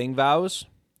 the wedding vows,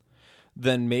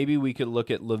 then maybe we could look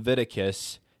at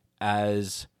Leviticus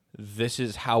as this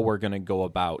is how we're going to go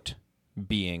about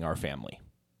being our family.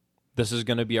 This is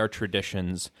going to be our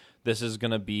traditions. This is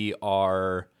going to be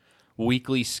our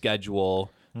weekly schedule.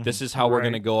 This is how we're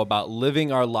going to go about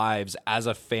living our lives as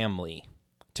a family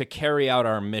to carry out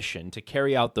our mission, to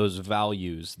carry out those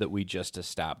values that we just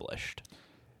established.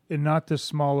 And not the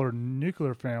smaller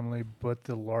nuclear family, but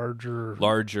the larger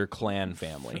clan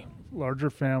family. Larger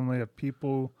family of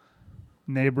people,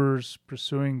 neighbors,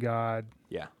 pursuing God.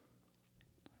 Yeah.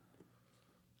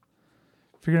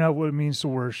 Figuring out what it means to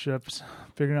worship,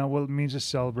 figuring out what it means to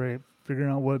celebrate, figuring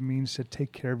out what it means to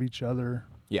take care of each other.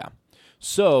 Yeah.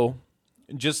 So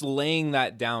just laying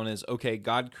that down is, okay,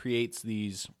 God creates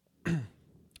these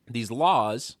these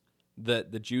laws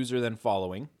that the Jews are then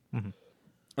following.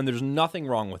 And there's nothing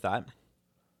wrong with that.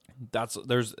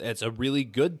 It's a really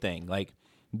good thing. Like,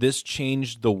 this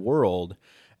changed the world,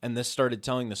 and this started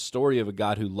telling the story of a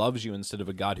God who loves you instead of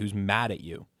a God who's mad at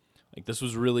you. Like, this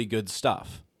was really good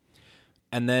stuff.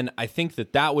 And then I think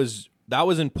that was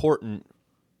important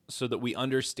so that we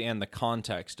understand the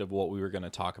context of what we were going to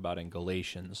talk about in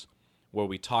Galatians, where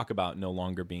we talk about no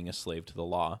longer being a slave to the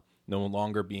law, no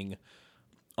longer being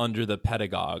under the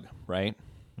pedagogue, right?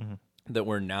 That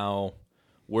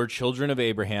we're children of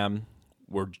Abraham.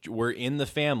 We're in the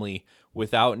family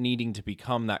without needing to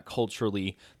become that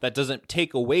culturally. That doesn't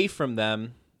take away from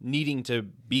them needing to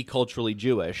be culturally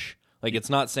Jewish. Like, it's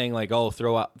not saying like, oh,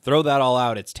 throw that all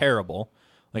out, it's terrible.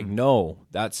 Like, no,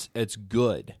 it's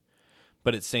good.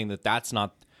 But it's saying that's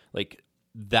not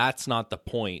the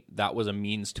point. That was a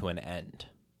means to an end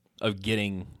of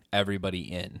getting everybody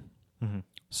in.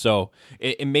 So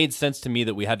it made sense to me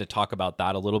that we had to talk about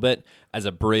that a little bit as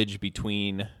a bridge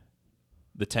between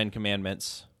the Ten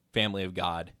Commandments, family of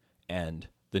God, and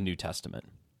the New Testament.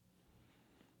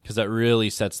 Because that really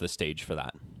sets the stage for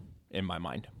that, in my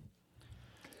mind.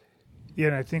 Yeah,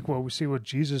 and I think what we see what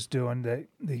Jesus doing, that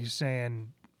he's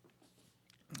saying,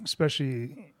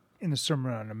 especially in the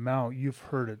Sermon on the Mount, you've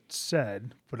heard it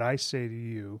said, but I say to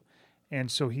you. And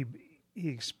so he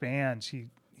expands, he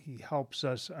helps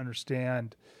us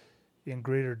understand in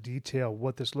greater detail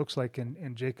what this looks like.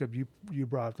 And Jacob, you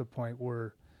brought up the point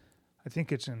where I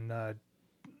think it's in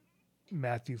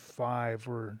Matthew 5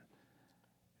 where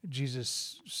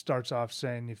Jesus starts off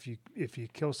saying, if you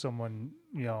kill someone,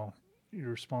 you're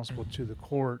responsible to the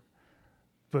court.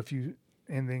 But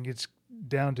then gets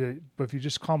down to, but if you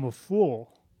just call him a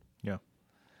fool. Yeah.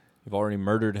 You've already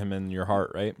murdered him in your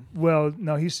heart, right? Well,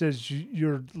 no, he says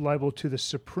you're liable to the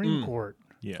Supreme Court.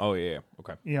 Yeah. Oh, yeah.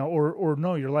 Okay. Or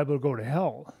no, you're liable to go to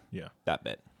hell. Yeah. That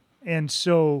bit. And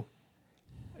so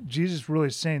Jesus really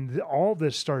is saying that all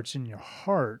this starts in your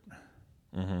heart.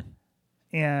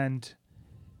 And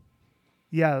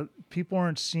yeah, people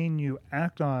aren't seeing you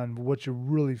act on what you're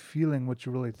really feeling, what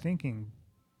you're really thinking,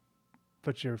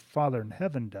 but your Father in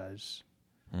heaven does.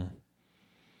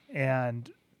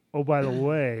 And, oh, by the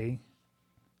way,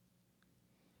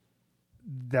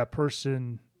 that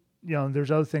person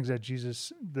there's other things that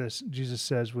Jesus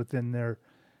says within there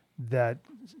that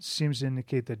seems to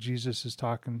indicate that Jesus is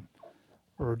talking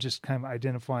or just kind of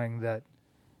identifying that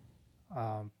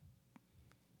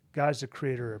God's the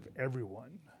creator of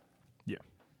everyone. Yeah.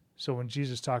 So when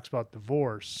Jesus talks about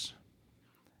divorce,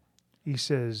 he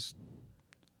says,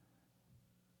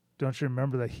 don't you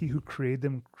remember that he who created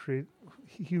them in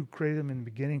the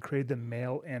beginning created them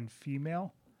male and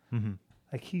female? Mm-hmm.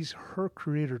 Like he's her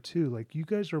creator too. Like you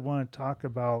guys are want to talk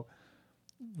about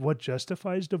what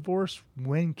justifies divorce.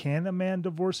 When can a man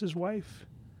divorce his wife?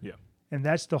 Yeah. And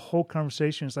that's the whole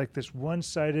conversation. It's like this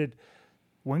one-sided,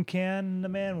 when can the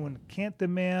man, when can't the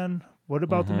man? What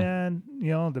about the man?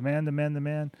 The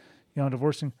man,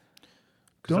 divorcing.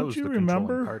 Don't you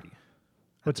remember? Party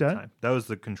What's that? time. That was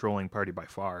the controlling party by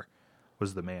far,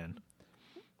 was the man.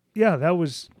 Yeah, that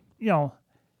was,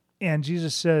 and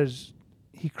Jesus says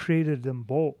he created them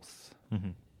both.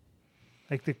 Mm-hmm.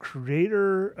 Like the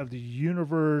creator of the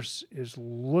universe is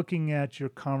looking at your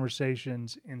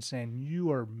conversations and saying,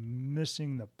 you are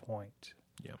missing the point.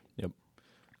 Yeah. Yep.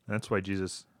 That's why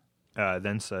Jesus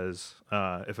then says,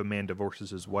 if a man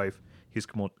divorces his wife, he's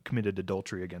committed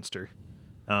adultery against her.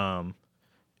 And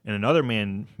another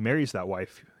man marries that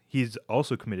wife, he's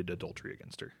also committed adultery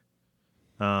against her.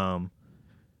 And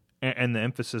the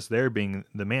emphasis there being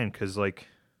the man, because,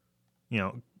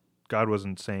 God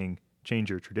wasn't saying change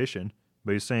your tradition,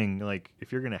 but he's saying,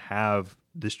 if you're going to have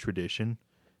this tradition,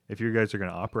 if you guys are going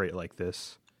to operate like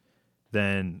this,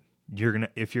 then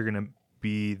if you're going to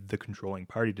be the controlling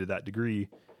party to that degree,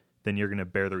 then you're going to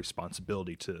bear the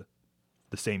responsibility to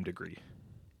the same degree.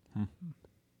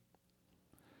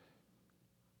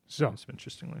 So Some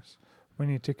interesting ways. we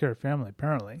need to take care of family,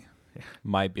 apparently.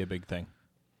 Might be a big thing.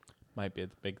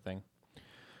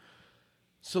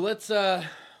 So let's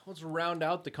round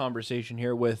out the conversation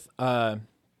here with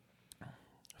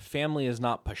family is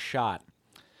not Peshat.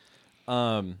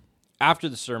 After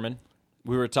the sermon,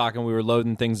 we were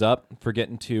loading things up,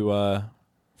 forgetting to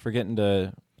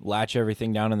latch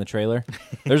everything down in the trailer.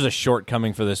 There's a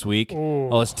shortcoming for this week.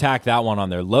 Well, let's tack that one on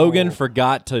there. Logan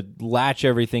forgot to latch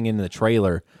everything in the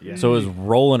trailer, so it was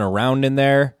rolling around in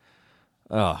there.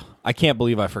 I can't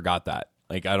believe I forgot that.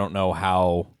 I don't know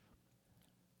how.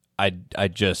 I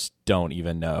just don't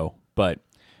even know, but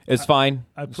it's fine.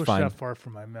 I It's pushed fine. that far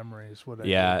from my memory is what I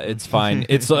Yeah, did. it's fine.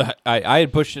 It's I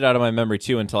had pushed it out of my memory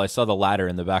too until I saw the ladder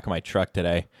in the back of my truck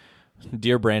today.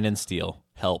 Dear Brandon Steele,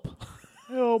 help.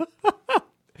 Help.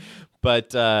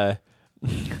 But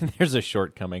there's a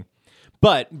shortcoming.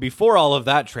 But before all of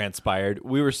that transpired,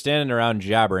 we were standing around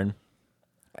jabbering,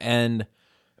 and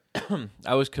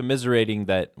I was commiserating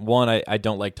that, one, I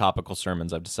don't like topical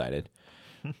sermons, I've decided.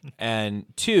 And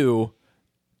two,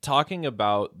 talking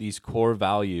about these core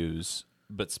values,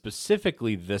 but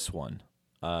specifically this one,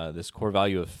 this core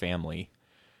value of family.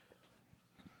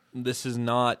 This is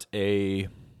not I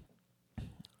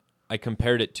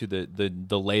compared it to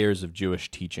the layers of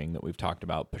Jewish teaching that we've talked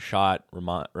about, Peshat,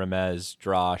 Remez,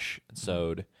 Drosh, and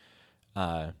Sod.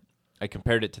 I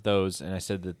compared it to those, and I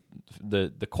said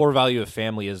that the core value of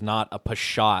family is not a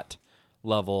Peshat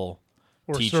level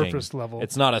Or teaching. surface level.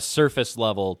 It's not a surface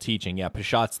level teaching. Yeah,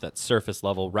 Peshat's that surface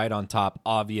level, right on top,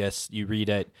 obvious. You read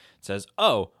it, it says,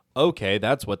 oh, okay,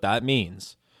 that's what that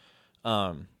means.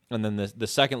 And then the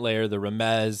second layer, the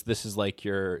Remez, this is like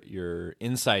your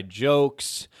inside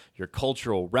jokes, your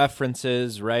cultural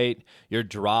references, right? Your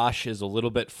Drosh is a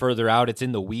little bit further out. It's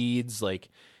in the weeds. Like,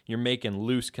 you're making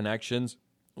loose connections.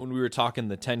 When we were talking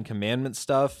the Ten Commandments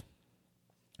stuff,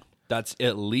 that's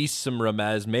at least some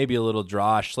Remez, maybe a little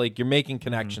Drosh. Like, you're making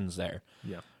connections there.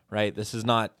 Yeah. Right? This is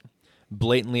not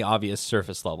blatantly obvious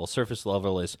surface level. Surface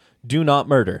level is, do not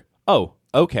murder. Oh,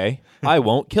 okay. I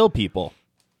won't kill people.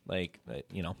 Like,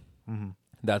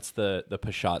 that's the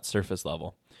Peshat surface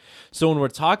level. So when we're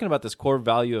talking about this core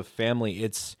value of family,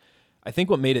 I think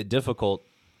what made it difficult,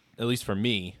 at least for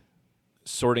me,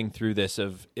 sorting through this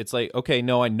it's like, okay,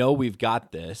 no, I know we've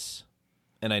got this,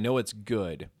 and I know it's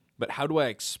good, but how do I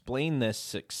explain this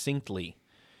succinctly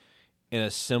in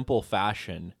a simple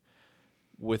fashion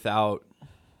without,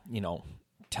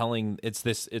 telling it's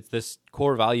this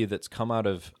core value that's come out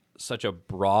of such a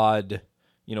broad,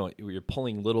 you're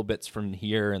pulling little bits from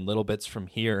here and little bits from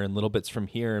here and little bits from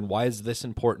here, and why is this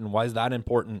important? Why is that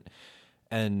important?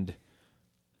 And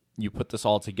you put this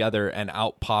all together, and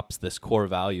out pops this core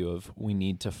value of, we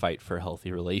need to fight for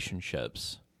healthy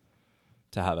relationships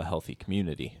to have a healthy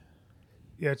community.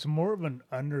 Yeah, it's more of an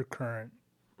undercurrent.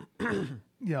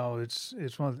 It's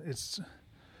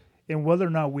and whether or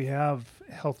not we have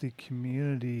healthy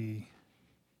community,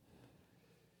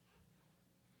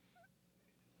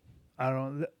 I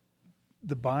don't.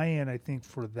 the buy-in, I think,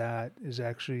 for that is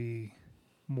actually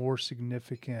more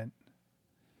significant,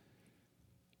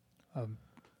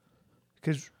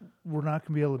 because we're not going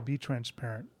to be able to be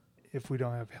transparent if we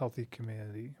don't have healthy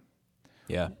community.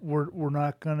 Yeah. We're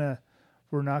not gonna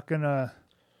be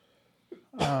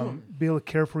able to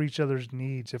care for each other's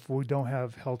needs if we don't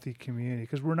have healthy community,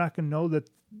 because we're not going to know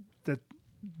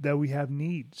that we have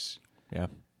needs. Yeah.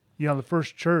 The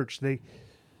first church, they,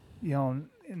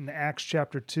 in Acts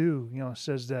chapter 2,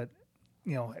 says that,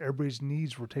 everybody's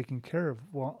needs were taken care of.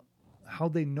 Well, how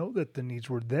they know that the needs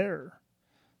were there?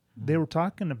 They were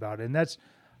talking about it. And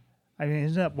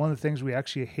isn't that one of the things we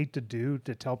actually hate to do,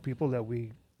 to tell people that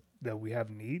we have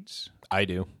needs? I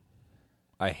do.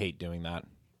 I hate doing that.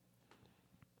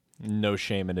 No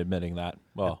shame in admitting that.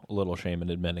 Well, a little shame in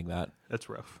admitting that. That's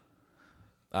rough.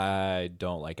 I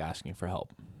don't like asking for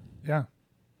help. Yeah.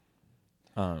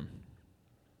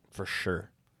 For sure.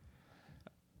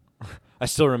 I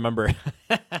still remember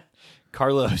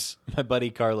Carlos, my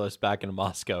buddy Carlos, back in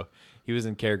Moscow. He was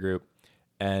in care group,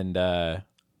 and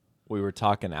we were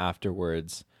talking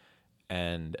afterwards,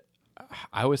 and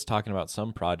I was talking about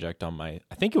some project on I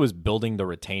think it was building the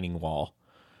retaining wall,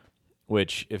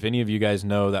 which, if any of you guys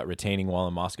know that retaining wall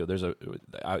in Moscow,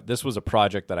 this was a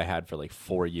project that I had for like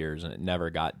 4 years, and it never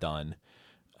got done.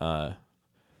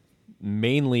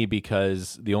 Mainly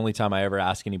because the only time I ever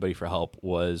asked anybody for help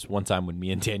was one time when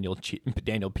me and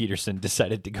Daniel Peterson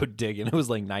decided to go dig, and it was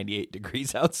like 98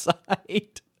 degrees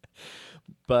outside.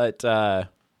 But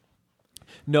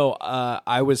no,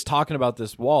 I was talking about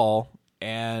this wall,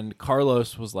 and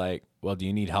Carlos was like, well, do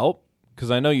you need help?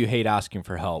 Because I know you hate asking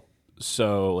for help.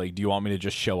 So, like, do you want me to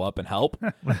just show up and help?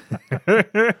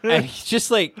 And he's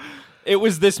just like, it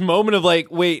was this moment of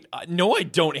like, wait, no, I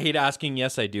don't hate asking.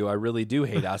 Yes, I do. I really do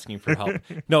hate asking for help.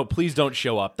 No, please don't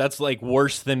show up. That's like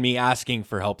worse than me asking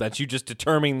for help. That's you just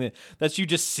that's you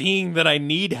just seeing that I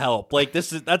need help. Like,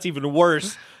 that's even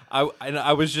worse.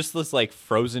 I was just this like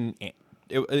frozen.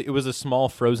 It was a small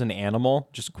frozen animal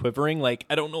just quivering. Like,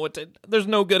 I don't know there's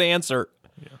no good answer.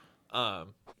 Yeah.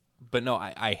 But no,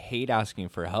 I hate asking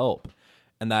for help,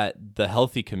 and that the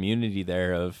healthy community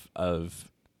there of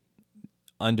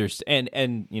understand,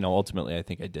 and ultimately I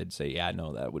think I did say, yeah,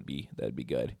 no, that'd be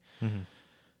good. Mm-hmm.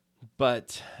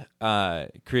 But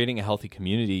creating a healthy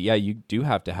community, yeah, you do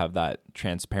have to have that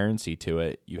transparency to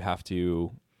it. You have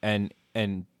to, and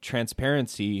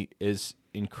transparency is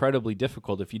incredibly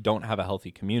difficult if you don't have a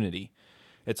healthy community.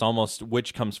 It's almost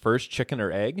which comes first, chicken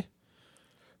or egg.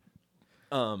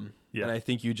 Yeah. And I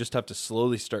think you just have to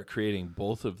slowly start creating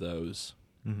both of those.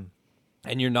 Mm-hmm.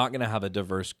 And you're not going to have a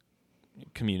diverse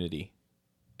community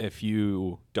if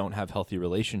you don't have healthy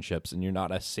relationships, and you're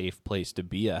not a safe place to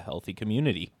be a healthy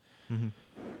community. Mm-hmm.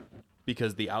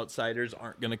 Because the outsiders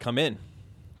aren't going to come in,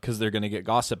 because they're going to get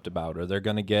gossiped about, or they're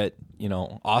going to get,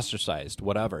 ostracized,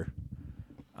 whatever.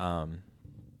 And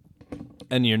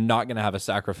you're not going to have a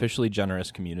sacrificially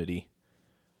generous community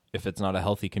if it's not a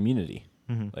healthy community.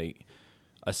 Mm-hmm. Like,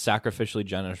 a sacrificially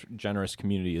generous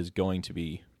community is going to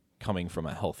be coming from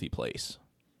a healthy place.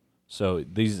 So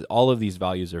all of these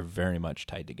values are very much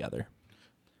tied together.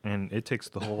 And it takes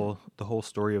the whole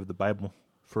story of the Bible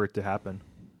for it to happen.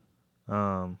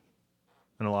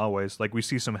 In a lot of ways, like, we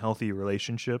see some healthy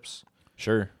relationships,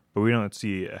 sure, but we don't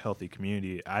see a healthy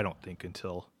community, I don't think,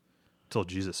 until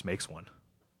Jesus makes one.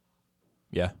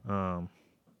 Yeah.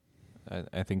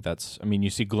 I think you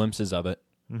see glimpses of it.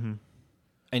 Mm-hmm.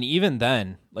 And even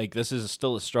then, like, this is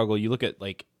still a struggle. You look at,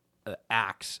 like,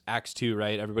 Acts 2,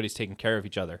 right? Everybody's taking care of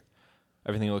each other.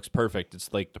 Everything looks perfect.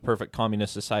 It's like the perfect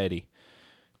communist society.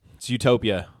 It's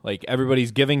utopia. Like,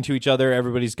 everybody's giving to each other.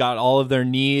 Everybody's got all of their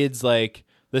needs. Like,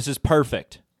 this is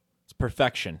perfect. It's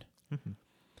perfection. Mm-hmm.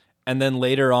 And then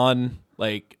later on,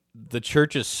 like, the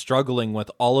church is struggling with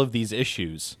all of these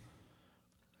issues.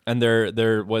 And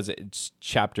there was it's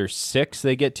chapter 6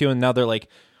 they get to, and now they're like,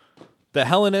 the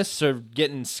Hellenists are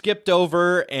getting skipped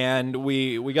over, and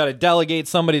we got to delegate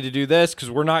somebody to do this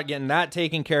because we're not getting that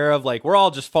taken care of. Like, we're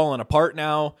all just falling apart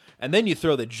now. And then you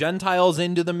throw the Gentiles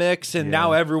into the mix, and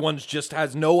now everyone's just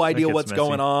has no idea what's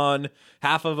going on.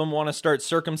 Half of them want to start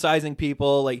circumcising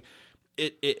people. Like,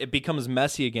 it becomes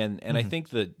messy again. And I think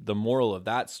the moral of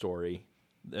that story,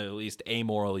 at least a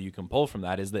moral you can pull from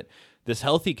that, is that this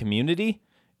healthy community,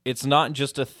 it's not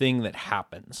just a thing that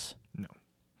happens. No.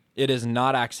 It is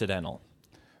not accidental.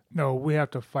 No, we have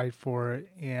to fight for it,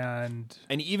 and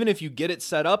even if you get it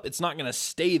set up, it's not going to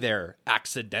stay there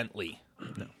accidentally.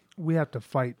 No. We have to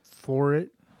fight for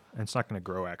it. And it's not going to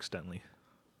grow accidentally.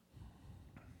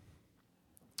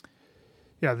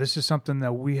 Yeah, this is something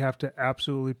that we have to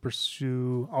absolutely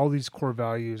pursue. All these core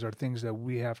values are things that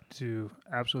we have to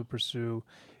absolutely pursue.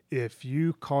 If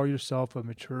you call yourself a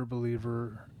mature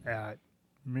believer at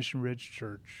Mission Ridge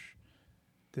Church,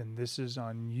 then this is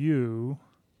on you.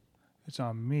 It's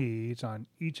on me. It's on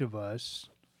each of us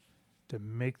to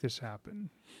make this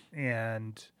happen.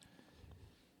 And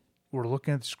we're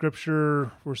looking at the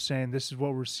Scripture. We're saying this is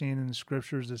what we're seeing in the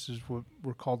Scriptures. This is what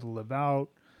we're called to live out.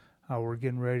 We're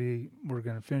getting ready. We're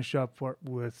going to finish up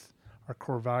with our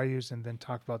core values and then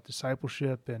talk about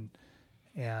discipleship and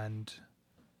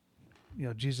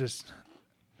Jesus.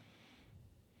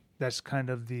 That's kind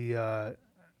of the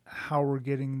how we're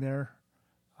getting there.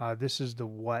 This is the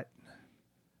what.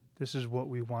 This is what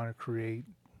we want to create,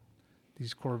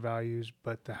 these core values.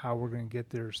 But the how we're going to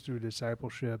get there is through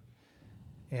discipleship.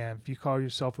 And if you call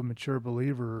yourself a mature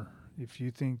believer, if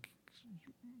you think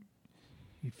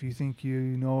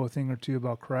you know a thing or two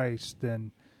about Christ,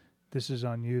 then this is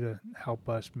on you to help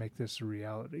us make this a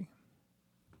reality.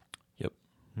 Yep.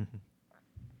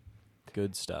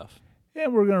 Good stuff.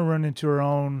 And we're going to run into our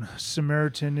own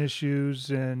Samaritan issues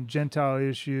and Gentile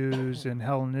issues and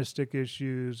Hellenistic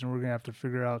issues, and we're going to have to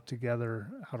figure out together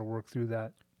how to work through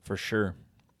that. For sure.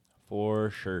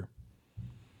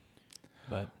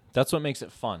 But that's what makes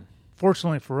it fun.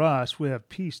 Fortunately for us, we have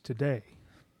peace today.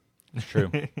 It's true.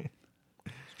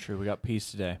 True, we got peace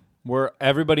today.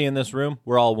 Everybody in this room,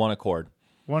 we're all one accord.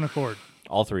 One accord.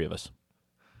 All three of us.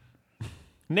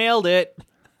 Nailed it.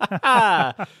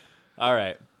 All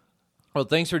right. Well,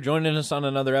 thanks for joining us on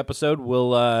another episode.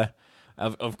 We'll,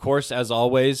 of course, as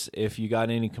always, if you got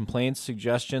any complaints,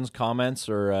 suggestions, comments,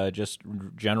 or just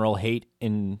general hate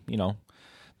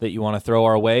that you want to throw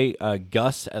our way,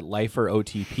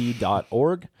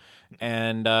 gus@liferotp.org.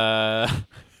 And I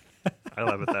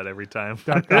laugh at that every time.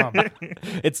 .com.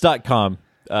 It's .com.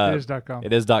 It is .com.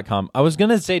 It is .com. I was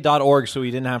going to say .org so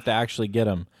we didn't have to actually get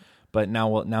them, but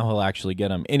now he'll actually get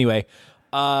them. Anyway,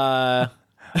 I'm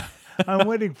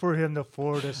waiting for him to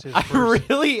forward us his first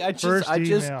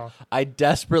email. I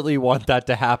desperately want that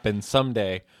to happen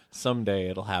someday. Someday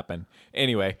it'll happen.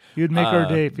 Anyway, you'd make our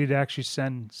day if you'd actually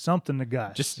send something to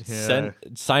Gus. Just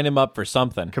sign him up for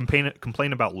something.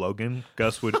 Complain about Logan.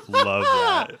 Gus would love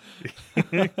that.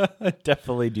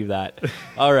 Definitely do that.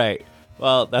 All right.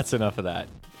 Well, that's enough of that.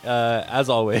 As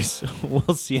always,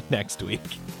 we'll see you next week.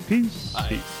 Peace.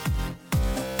 Bye.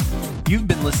 You've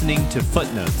been listening to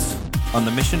Footnotes on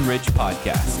the Mission Ridge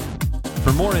podcast.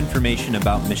 For more information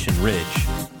about Mission Ridge,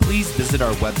 please visit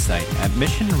our website at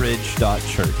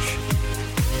missionridge.church.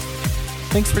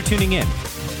 Thanks for tuning in.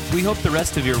 We hope the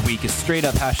rest of your week is straight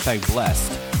up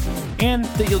 #blessed, and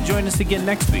that you'll join us again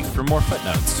next week for more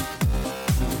Footnotes.